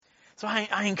So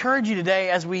I encourage you today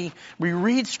as we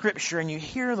read Scripture and you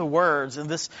hear the words, and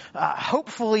this,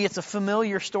 hopefully it's a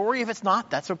familiar story. If it's not,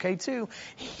 that's okay too.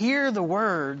 Hear the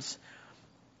words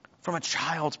from a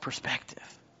child's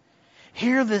perspective.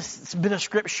 Hear this bit of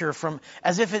Scripture from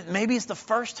as if maybe it's the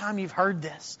first time you've heard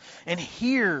this, and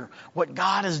hear what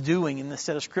God is doing in this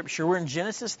set of Scripture. We're in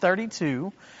Genesis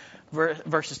 32,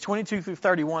 verses 22 through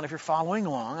 31. If you're following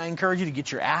along, I encourage you to get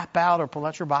your app out or pull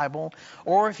out your Bible.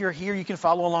 Or if you're here, you can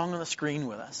follow along on the screen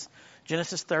with us.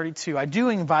 Genesis 32. I do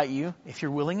invite you, if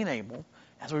you're willing and able,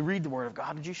 as we read the Word of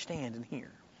God, would you stand and hear?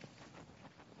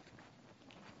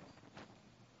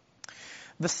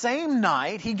 The same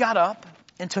night he got up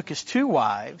and took his 2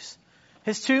 wives,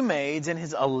 his 2 maids, and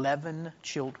his 11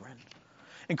 children,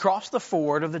 and crossed the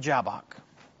ford of the Jabbok.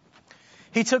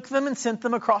 He took them and sent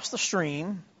them across the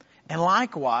stream, and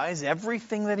likewise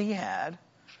everything that he had.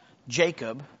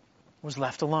 Jacob was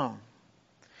left alone,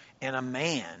 and a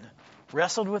man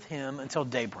wrestled with him until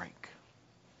daybreak.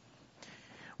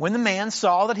 When the man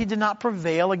saw that he did not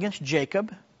prevail against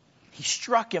Jacob, he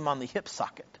struck him on the hip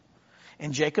socket,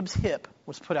 and Jacob's hip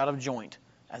was put out of joint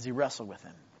as he wrestled with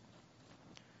him.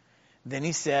 Then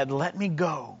he said, "Let me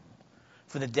go,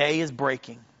 for the day is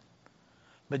breaking."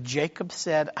 But Jacob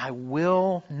said, "I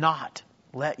will not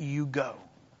let you go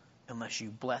unless you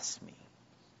bless me."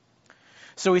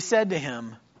 So he said to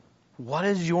him, "What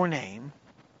is your name?"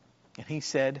 And he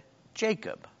said,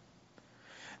 "Jacob."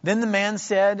 Then the man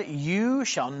said, "You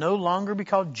shall no longer be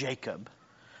called Jacob,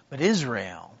 but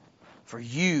Israel, for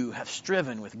you have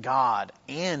striven with God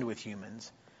and with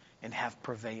humans and have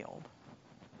prevailed."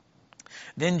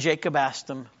 Then Jacob asked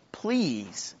him,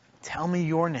 "Please tell me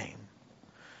your name."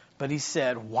 But he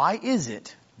said, "Why is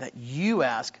it that you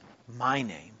ask my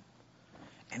name?"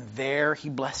 And there he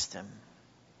blessed him.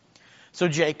 So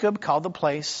Jacob called the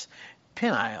place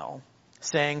Peniel,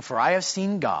 saying, "For I have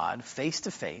seen God face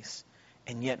to face,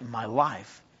 and yet my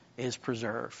life is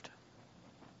preserved."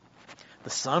 The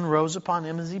sun rose upon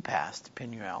him as he passed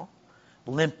Peniel,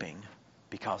 limping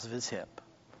because of his hip.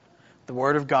 The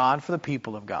word of God for the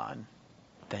people of God.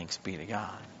 Thanks be to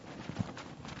God.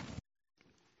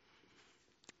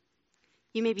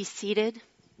 You may be seated.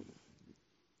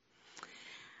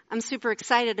 I'm super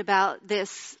excited about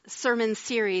this sermon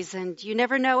series, and you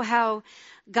never know how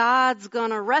God's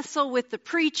going to wrestle with the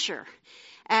preacher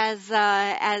as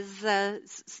the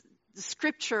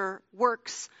Scripture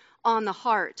works on the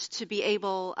heart to be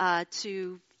able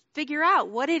to figure out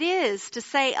what it is to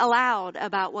say aloud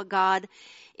about what God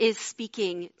is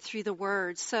speaking through the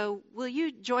Word. So will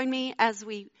you join me as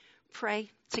we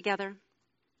pray together?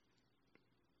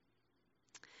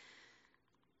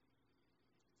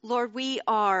 Lord, we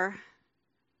are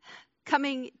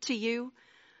coming to you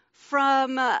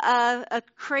from a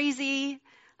crazy,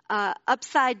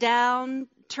 upside down,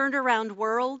 turned around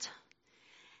world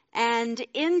and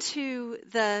into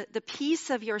the peace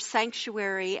of your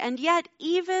sanctuary, and yet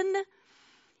even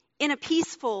in a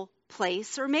peaceful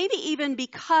place, or maybe even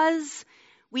because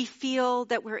we feel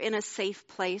that we're in a safe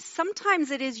place. Sometimes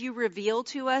it is you reveal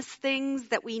to us things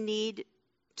that we need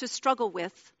to struggle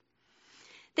with.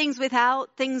 Things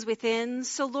without, things within.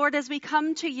 So Lord, as we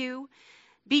come to you,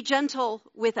 be gentle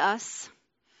with us.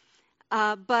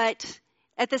 But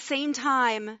at the same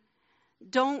time,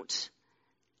 don't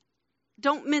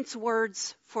mince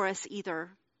words for us either.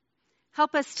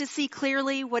 Help us to see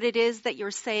clearly what it is that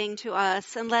you're saying to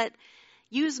us, and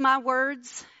use my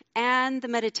words and the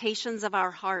meditations of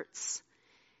our hearts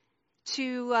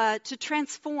to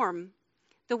transform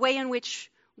the way in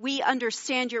which we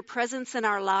understand your presence in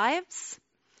our lives,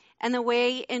 and the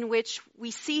way in which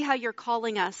we see how you're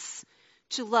calling us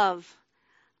to love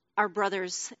our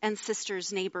brothers and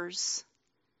sisters, neighbors,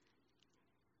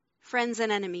 friends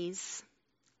and enemies.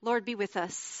 Lord, be with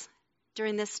us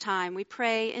during this time. We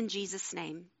pray in Jesus'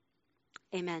 name.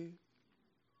 Amen.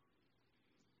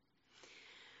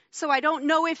 So I don't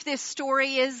know if this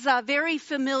story is very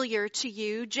familiar to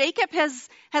you. Jacob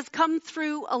has come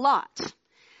through a lot.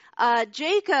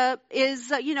 Jacob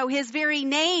is, his very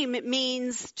name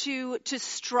means to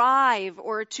strive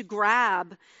or to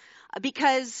grab.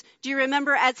 Because do you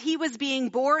remember, as he was being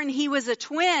born, he was a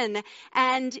twin,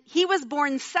 and he was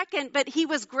born second, but he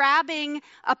was grabbing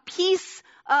a piece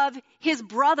of his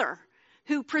brother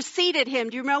who preceded him.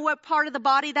 Do you remember what part of the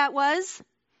body that was?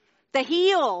 The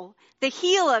heel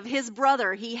of his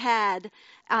brother he had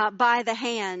by the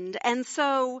hand. And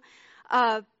so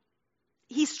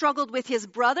he struggled with his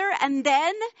brother, and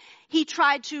then he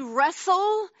tried to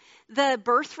wrestle the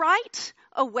birthright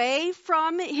away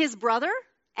from his brother.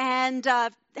 and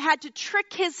had to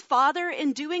trick his father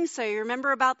in doing so. You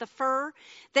remember about the fur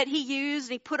that he used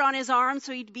and he put on his arm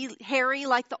so he'd be hairy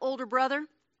like the older brother?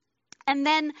 And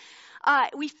then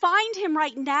we find him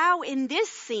right now in this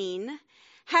scene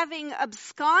having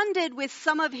absconded with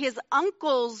some of his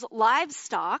uncle's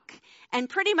livestock, and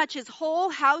pretty much his whole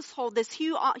household, this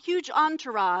huge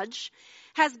entourage,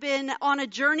 has been on a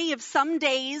journey of some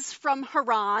days from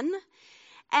Haran.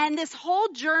 And this whole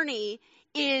journey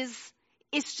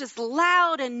it's just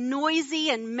loud and noisy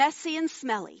and messy and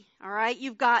smelly. All right.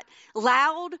 You've got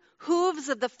loud hooves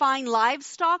of the fine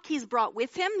livestock he's brought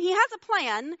with him. He has a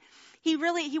plan. He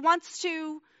wants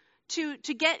to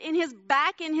get in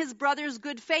his brother's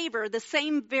good favor,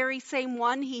 the very same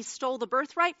one he stole the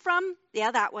birthright from.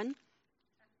 Yeah, that one.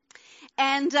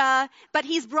 And but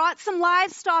he's brought some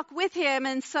livestock with him,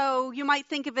 and so you might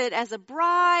think of it as a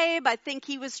bribe. I think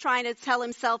he was trying to tell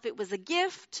himself it was a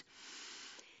gift.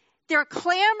 There are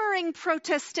clamoring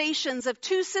protestations of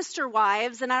two sister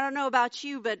wives, and I don't know about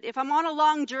you, but if I'm on a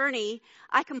long journey,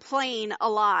 I complain a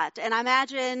lot. And I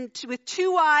imagine with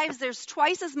two wives, there's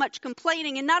twice as much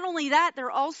complaining. And not only that,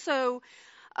 they're also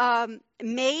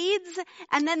maids.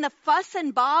 And then the fuss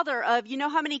and bother of, you know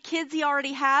how many kids he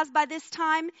already has by this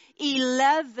time?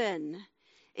 11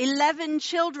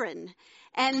 children.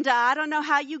 And I don't know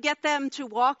how you get them to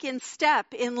walk in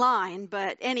step in line,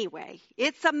 but anyway,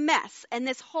 it's a mess. And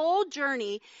this whole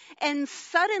journey, and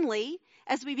suddenly,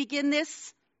 as we begin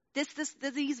these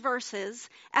verses,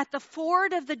 at the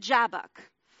ford of the Jabbok,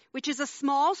 which is a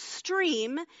small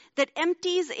stream that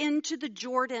empties into the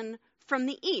Jordan from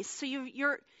the east. So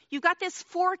you've got this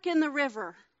fork in the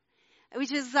river,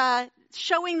 which is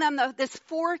showing them this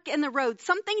fork in the road.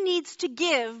 Something needs to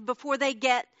give before they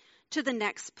get to the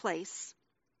next place.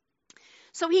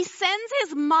 So he sends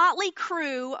his motley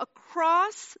crew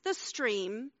across the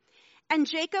stream, and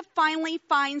Jacob finally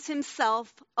finds himself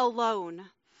alone.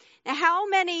 Now, how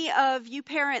many of you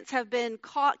parents have been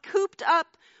cooped up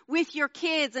with your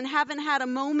kids and haven't had a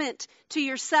moment to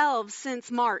yourselves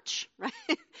since March,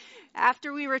 right?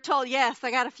 After we were told, yes,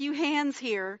 I got a few hands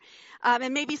here.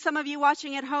 And maybe some of you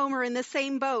watching at home are in the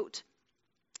same boat.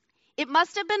 It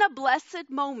must have been a blessed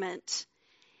moment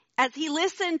as he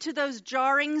listened to those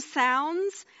jarring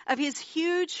sounds of his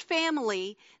huge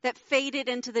family that faded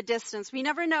into the distance. We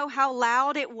never know how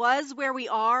loud it was where we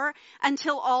are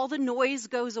until all the noise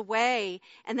goes away.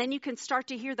 And then you can start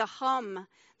to hear the hum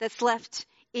that's left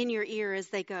in your ear as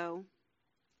they go.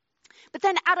 But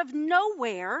then out of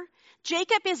nowhere,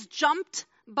 Jacob is jumped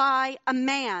by a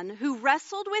man who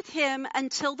wrestled with him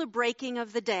until the breaking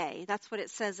of the day. That's what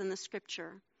it says in the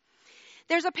scripture.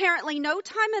 There's apparently no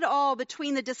time at all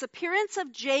between the disappearance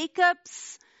of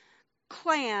Jacob's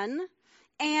clan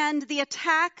and the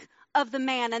attack of the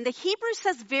man. And the Hebrew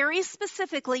says very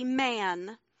specifically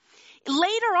man.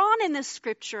 Later on in the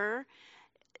scripture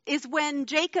is when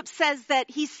Jacob says that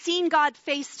he's seen God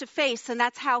face to face, and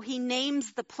that's how he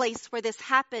names the place where this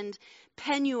happened,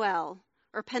 Penuel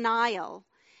or Peniel.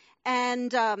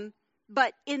 And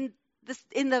but in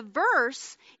the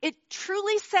verse, it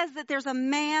truly says that there's a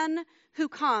man who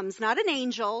comes, not an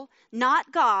angel,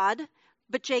 not God,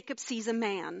 but Jacob sees a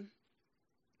man.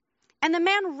 And the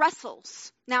man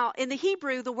wrestles. Now, in the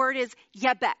Hebrew, the word is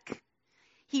yabek.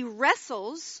 He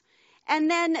wrestles, and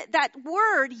then that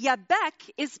word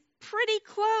yabek is pretty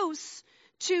close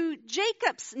to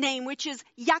Jacob's name, which is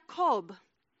Jacob.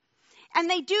 And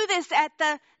they do this at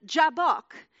the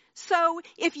Jabbok. So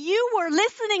if you were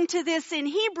listening to this in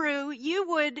Hebrew, you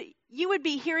would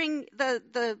be hearing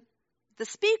the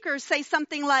speakers say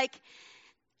something like,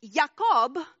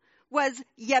 Jacob was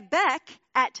Yebek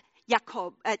at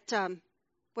Jacob, at,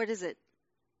 what is it?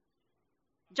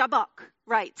 Jabbok,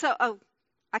 right. So,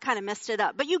 I kind of messed it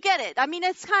up, but you get it. I mean,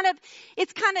 it's kind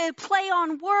of play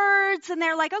on words, and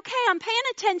they're like, okay, I'm paying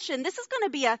attention. This is going to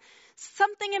be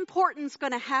something important's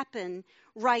going to happen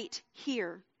right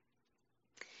here.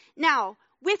 Now,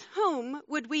 with whom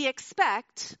would we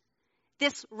expect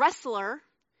this wrestler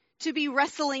to be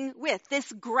wrestling with?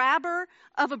 This grabber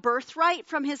of a birthright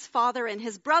from his father and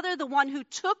his brother, the one who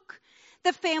took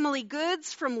the family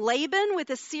goods from Laban with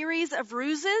a series of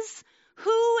ruses.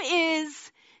 Who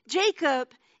is Jacob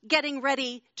getting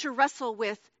ready to wrestle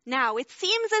with now? It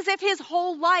seems as if his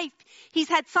whole life he's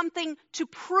had something to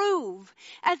prove,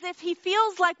 as if he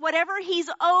feels like whatever he's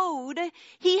owed,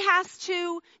 he has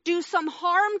to do some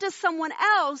harm to someone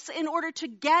else in order to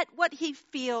get what he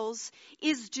feels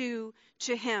is due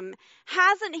to him.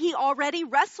 Hasn't he already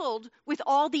wrestled with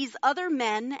all these other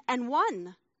men and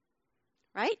won?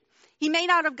 Right? He may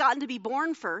not have gotten to be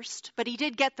born first, but he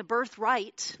did get the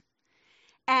birthright.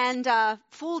 and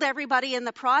fooled everybody in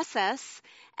the process.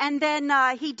 And then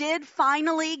he did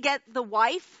finally get the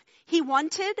wife he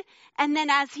wanted. And then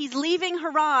as he's leaving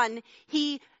Haran,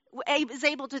 he was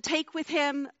able to take with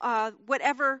him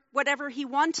whatever he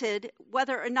wanted,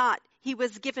 whether or not he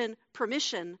was given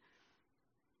permission.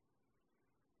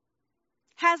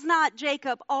 Has not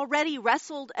Jacob already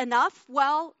wrestled enough?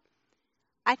 Well,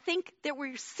 I think that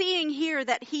we're seeing here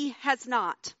that he has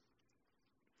not.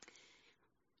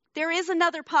 There is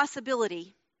another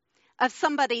possibility of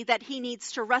somebody that he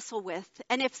needs to wrestle with.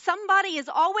 And if somebody is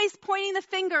always pointing the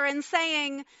finger and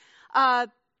saying,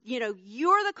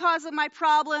 you're the cause of my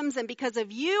problems, and because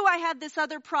of you, I have this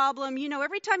other problem.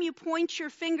 Every time you point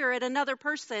your finger at another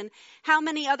person, how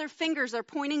many other fingers are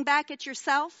pointing back at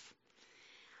yourself?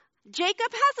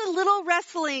 Jacob has a little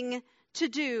wrestling to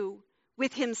do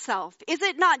with himself. Is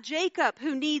it not Jacob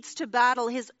who needs to battle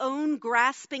his own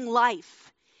grasping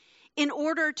life in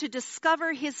order to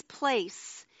discover his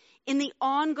place in the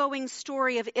ongoing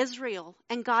story of Israel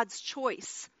and God's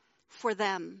choice for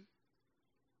them?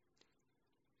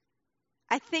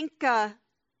 I think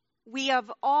we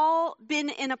have all been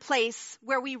in a place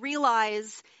where we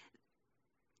realize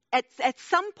at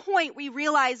some point we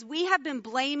realize we have been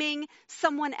blaming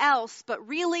someone else, but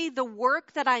really the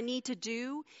work that I need to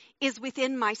do is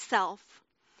within myself.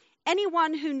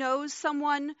 Anyone who knows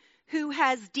someone who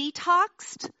has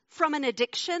detoxed from an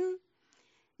addiction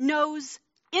knows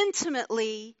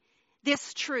intimately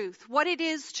this truth, what it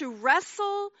is to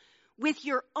wrestle with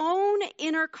your own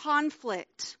inner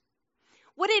conflict,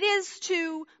 what it is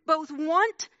to both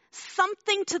want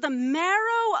something to the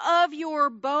marrow of your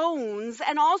bones,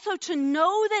 and also to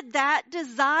know that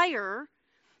desire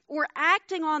or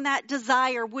acting on that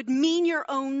desire would mean your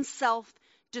own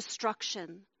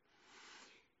self-destruction.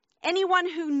 Anyone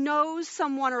who knows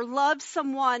someone or loves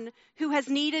someone who has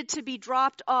needed to be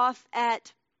dropped off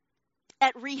at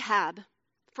rehab,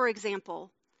 for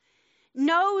example,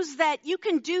 knows that you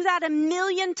can do that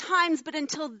 1,000,000 times, but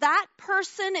until that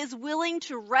person is willing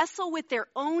to wrestle with their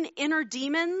own inner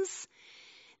demons,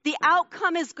 the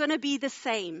outcome is going to be the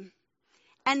same.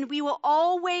 And we will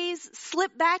always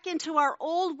slip back into our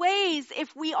old ways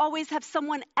if we always have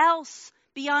someone else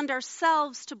beyond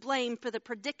ourselves to blame for the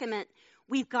predicament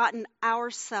we've gotten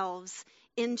ourselves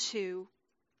into.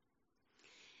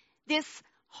 This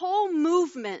whole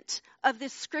movement of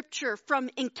this scripture from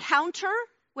encounter,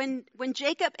 when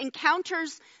Jacob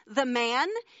encounters the man,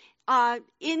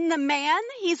 in the man,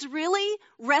 he's really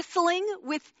wrestling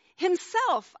with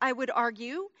himself, I would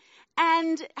argue,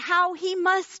 and how he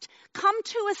must come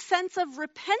to a sense of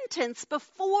repentance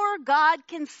before God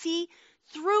can see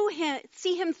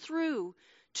him through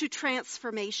to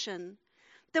transformation.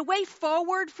 The way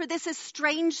forward for this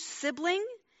estranged sibling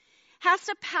has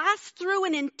to pass through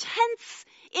an intense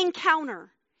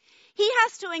encounter. He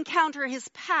has to encounter his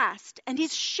past and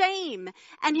his shame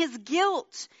and his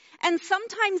guilt, and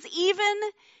sometimes even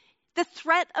the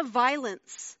threat of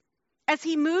violence as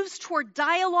he moves toward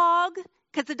dialogue,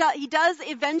 because he does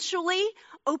eventually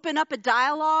open up a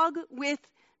dialogue with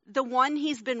the one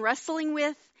he's been wrestling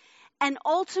with, and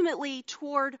ultimately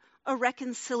toward a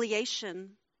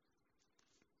reconciliation.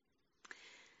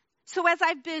 So as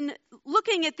I've been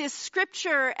looking at this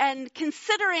scripture and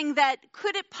considering that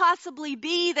could it possibly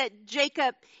be that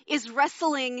Jacob is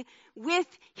wrestling with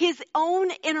his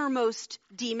own innermost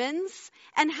demons,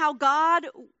 and how God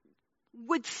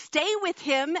would stay with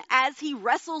him as he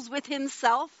wrestles with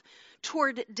himself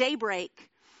toward daybreak,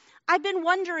 I've been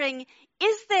wondering,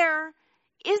 is there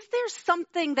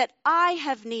something that I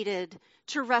have needed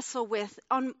to wrestle with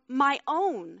on my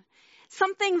own?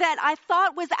 Something that I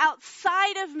thought was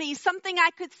outside of me, something I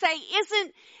could say,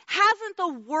 hasn't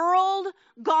the world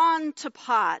gone to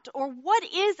pot? Or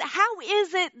how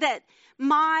is it that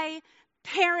my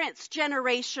parents'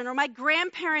 generation or my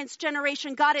grandparents'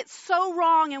 generation got it so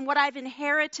wrong in what I've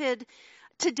inherited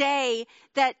today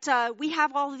that we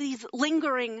have all of these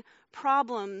lingering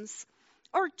problems?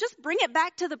 Or just bring it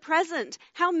back to the present.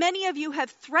 How many of you have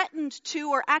threatened to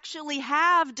or actually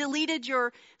have deleted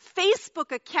your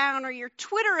Facebook account or your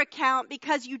Twitter account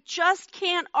because you just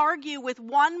can't argue with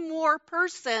one more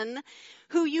person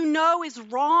who you know is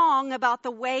wrong about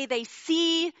the way they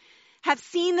have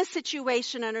seen the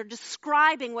situation and are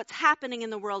describing what's happening in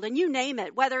the world? And you name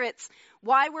it, whether it's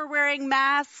why we're wearing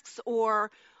masks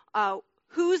or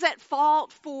who's at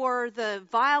fault for the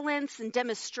violence and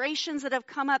demonstrations that have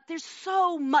come up. There's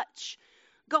so much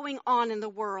going on in the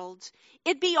world.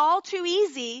 It'd be all too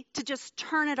easy to just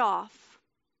turn it off.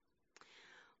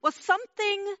 Well,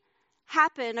 something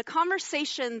happened, a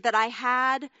conversation that I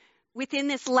had within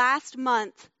this last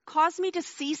month caused me to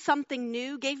see something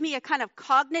new, gave me a kind of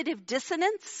cognitive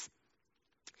dissonance.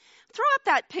 Throw up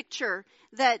that picture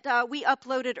that we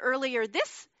uploaded earlier.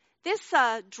 This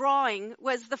drawing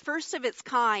was the first of its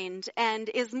kind and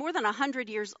is more than 100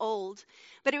 years old,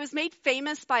 but it was made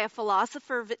famous by a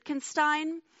philosopher,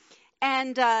 Wittgenstein,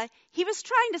 and he was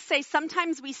trying to say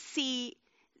sometimes we see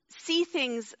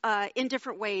things in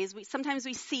different ways. Sometimes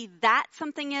we see that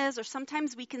something is, or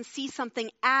sometimes we can see something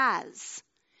as.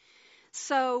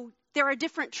 So there are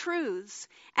different truths.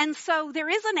 And so there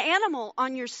is an animal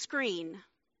on your screen.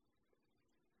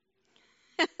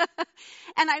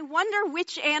 And I wonder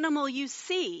which animal you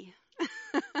see.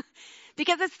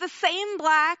 Because it's the same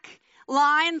black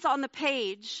lines on the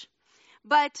page.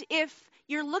 But if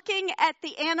you're looking at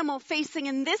the animal facing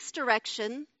in this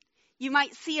direction, you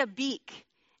might see a beak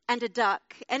and a duck.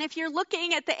 And if you're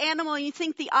looking at the animal and you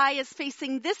think the eye is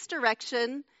facing this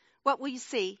direction, what will you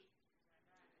see?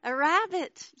 A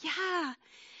rabbit. Yeah.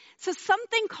 So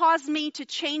something caused me to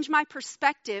change my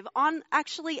perspective on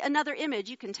actually another image.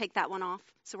 You can take that one off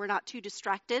so we're not too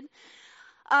distracted.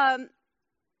 I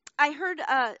heard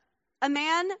a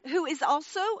man who is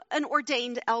also an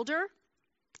ordained elder,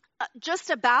 just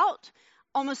about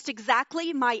almost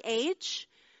exactly my age,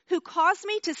 who caused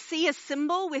me to see a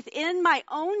symbol within my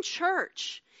own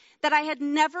church that I had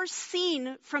never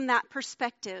seen from that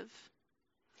perspective.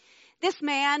 This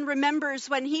man remembers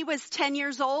when he was 10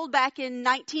 years old back in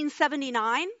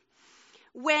 1979,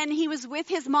 when he was with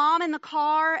his mom in the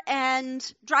car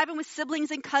and driving with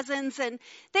siblings and cousins, and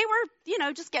they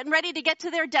were, just getting ready to get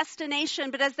to their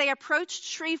destination. But as they approached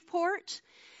Shreveport,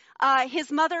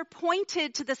 his mother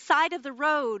pointed to the side of the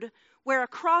road where a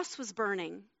cross was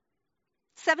burning.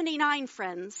 79,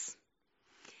 friends.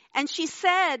 And she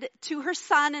said to her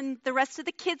son and the rest of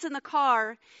the kids in the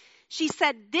car, she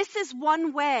said, "This is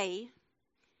one way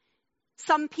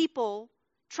some people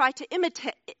try to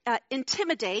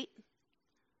intimidate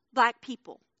Black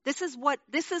people. This is what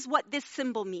this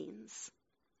symbol means."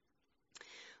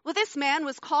 Well, this man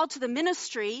was called to the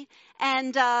ministry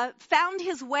and found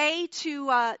his way to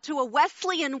a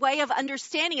Wesleyan way of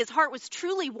understanding. His heart was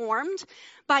truly warmed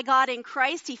by God in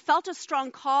Christ. He felt a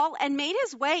strong call and made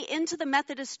his way into the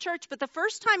Methodist church. But the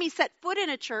first time he set foot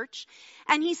in a church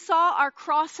and he saw our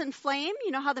cross and flame, you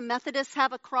know how the Methodists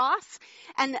have a cross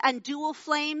and dual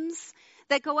flames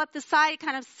that go up the side,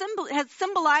 kind of has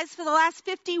symbolized for the last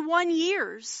 51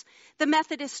 years the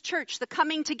Methodist Church, the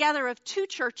coming together of two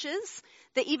churches,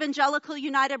 the Evangelical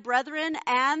United Brethren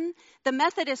and the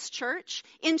Methodist Church,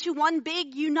 into one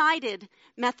big united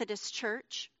Methodist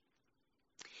Church.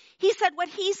 He said what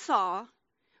he saw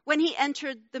when he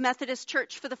entered the Methodist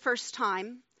Church for the first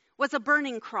time was a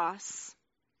burning cross.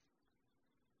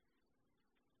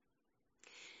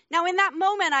 Now, in that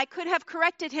moment, I could have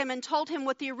corrected him and told him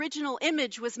what the original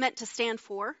image was meant to stand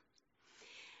for.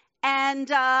 And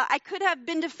I could have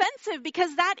been defensive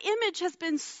because that image has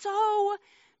been so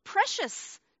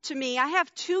precious to me. I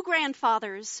have two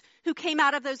grandfathers who came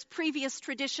out of those previous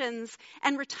traditions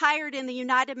and retired in the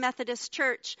United Methodist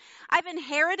Church. I've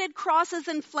inherited crosses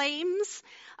and flames,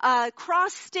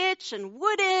 cross stitch and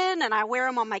wooden, and I wear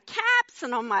them on my caps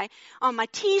and on my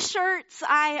t-shirts.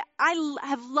 I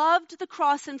have loved the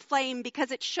cross and flame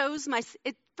because it shows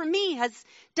it for me has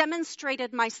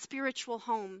demonstrated my spiritual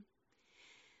home.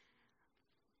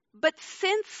 But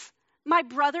since my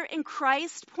brother in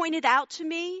Christ pointed out to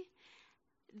me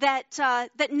that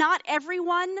not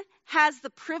everyone has the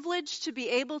privilege to be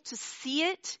able to see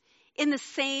it in the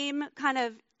same kind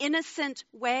of innocent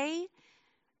way,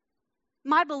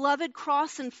 my beloved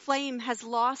cross and flame has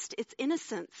lost its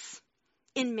innocence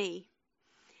in me.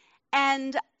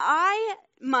 And I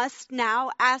must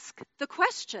now ask the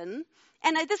question,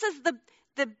 and this is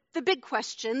the big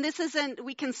question. This isn't,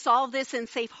 we can solve this in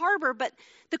safe harbor, but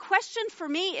the question for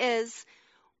me is,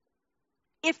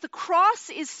 if the cross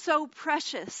is so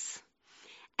precious,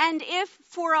 and if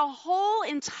for a whole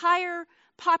entire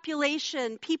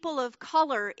population, people of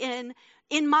color in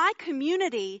my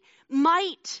community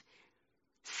might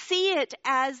see it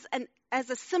as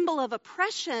a symbol of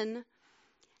oppression,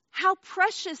 how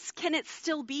precious can it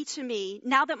still be to me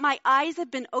now that my eyes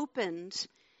have been opened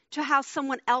to how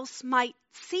someone else might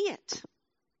see it?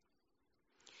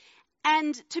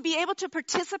 And to be able to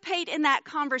participate in that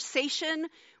conversation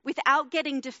without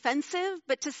getting defensive,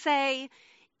 but to say,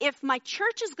 if my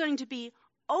church is going to be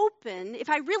open, if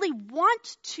I really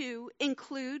want to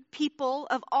include people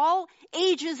of all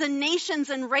ages and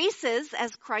nations and races,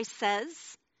 as Christ says,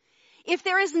 if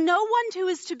there is no one who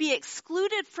is to be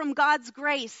excluded from God's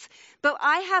grace, but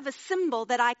I have a symbol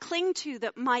that I cling to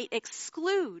that might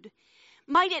exclude,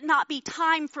 might it not be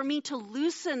time for me to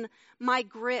loosen my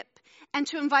grip and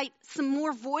to invite some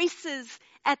more voices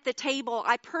at the table?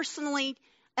 I personally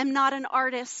am not an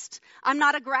artist. I'm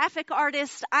not a graphic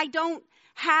artist. I don't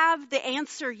have the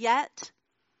answer yet.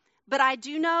 But I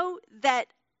do know that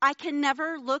I can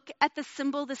never look at the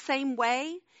symbol the same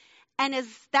way. And as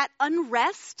that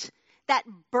unrest, that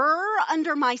burr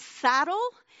under my saddle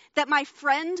that my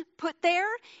friend put there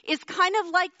is kind of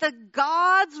like the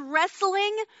gods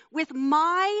wrestling with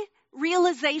my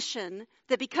realization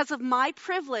that because of my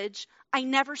privilege, I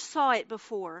never saw it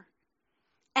before.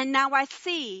 And now I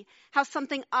see how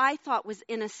something I thought was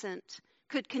innocent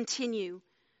could continue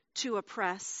to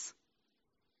oppress.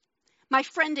 My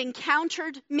friend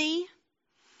encountered me.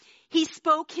 He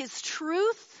spoke his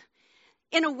truth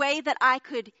in a way that I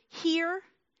could hear.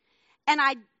 And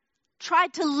I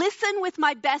tried to listen with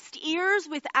my best ears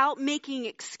without making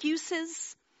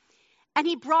excuses. And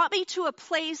he brought me to a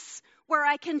place where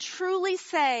I can truly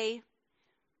say,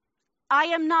 I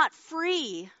am not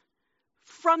free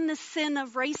from the sin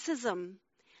of racism.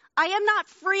 I am not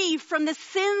free from the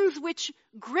sins which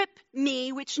grip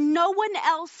me, which no one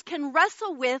else can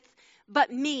wrestle with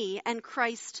but me and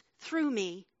Christ through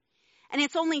me. And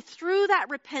it's only through that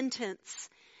repentance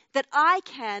that I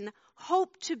can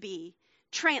hope to be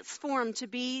transformed to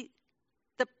be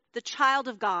the child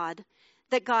of God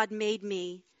that God made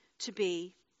me to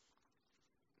be.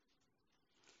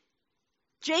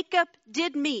 Jacob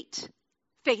did meet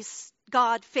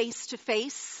God face to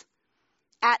face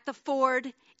at the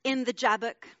ford in the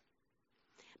Jabbok,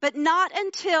 but not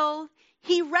until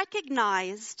he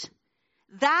recognized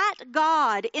that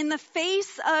God in the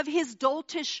face of his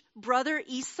doltish brother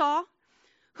Esau,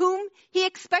 whom he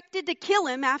expected to kill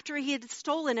him after he had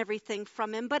stolen everything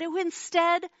from him, but who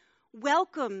instead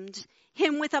welcomed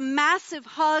him with a massive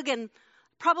hug and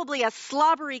probably a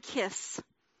slobbery kiss.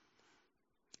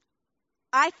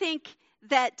 I think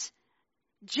that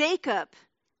Jacob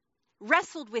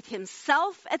wrestled with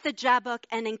himself at the Jabbok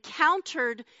and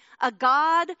encountered a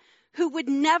God who would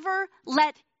never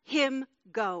let him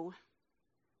go.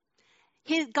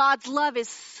 God's love is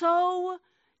so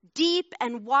deep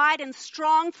and wide and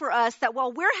strong for us that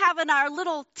while we're having our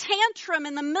little tantrum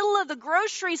in the middle of the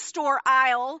grocery store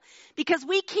aisle because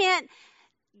we can't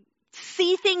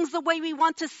see things the way we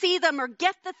want to see them or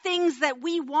get the things that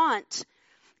we want,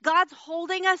 God's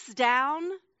holding us down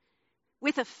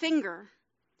with a finger.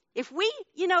 If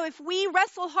we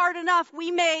wrestle hard enough,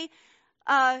 we may,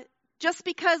 just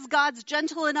because God's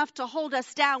gentle enough to hold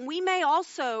us down, we may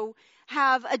also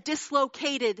have a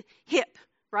dislocated hip,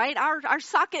 right? Our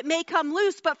socket may come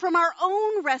loose, but from our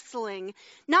own wrestling,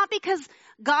 not because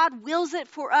God wills it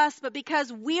for us, but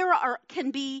because we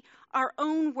can be our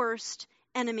own worst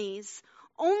enemies.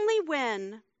 Only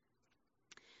when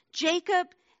Jacob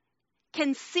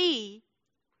can see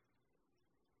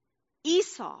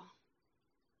Esau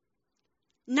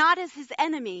not as his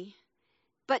enemy,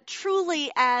 but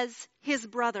truly as his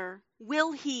brother,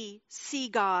 will he see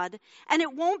God. And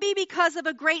it won't be because of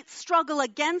a great struggle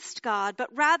against God,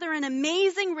 but rather an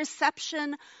amazing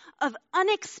reception of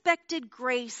unexpected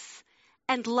grace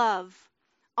and love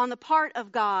on the part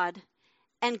of God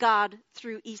and God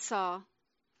through Esau.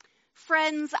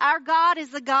 Friends, our God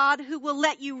is a God who will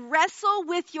let you wrestle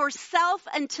with yourself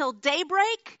until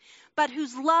daybreak, but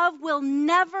whose love will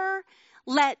never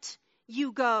let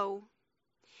you go.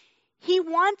 He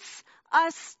wants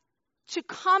us to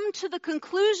come to the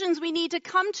conclusions we need to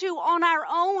come to on our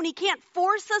own. He can't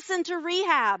force us into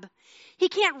rehab. He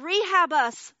can't rehab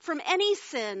us from any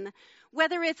sin,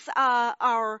 whether it's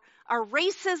our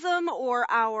racism or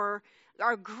our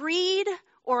greed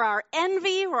or our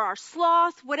envy or our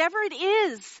sloth, whatever it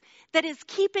is that is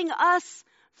keeping us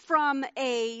from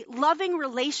a loving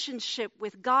relationship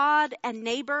with God and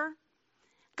neighbor.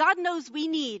 God knows we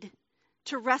need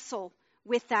to wrestle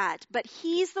with that, but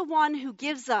he's the one who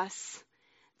gives us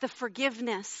the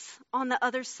forgiveness on the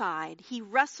other side. He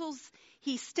wrestles,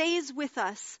 he stays with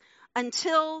us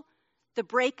until the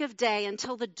break of day,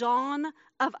 until the dawn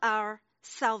of our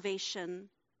salvation.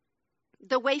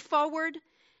 The way forward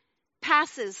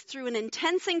passes through an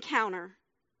intense encounter,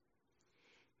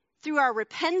 through our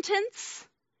repentance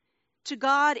to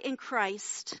God in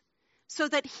Christ, so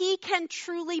that he can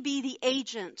truly be the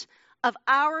agent of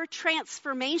our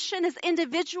transformation as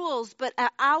individuals, but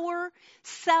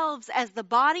ourselves as the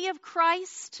body of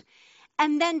Christ,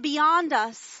 and then beyond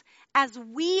us as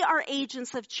we are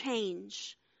agents of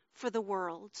change for the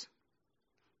world.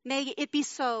 May it be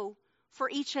so for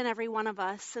each and every one of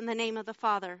us, in the name of the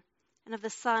Father, and of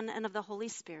the Son, and of the Holy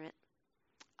Spirit.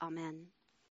 Amen.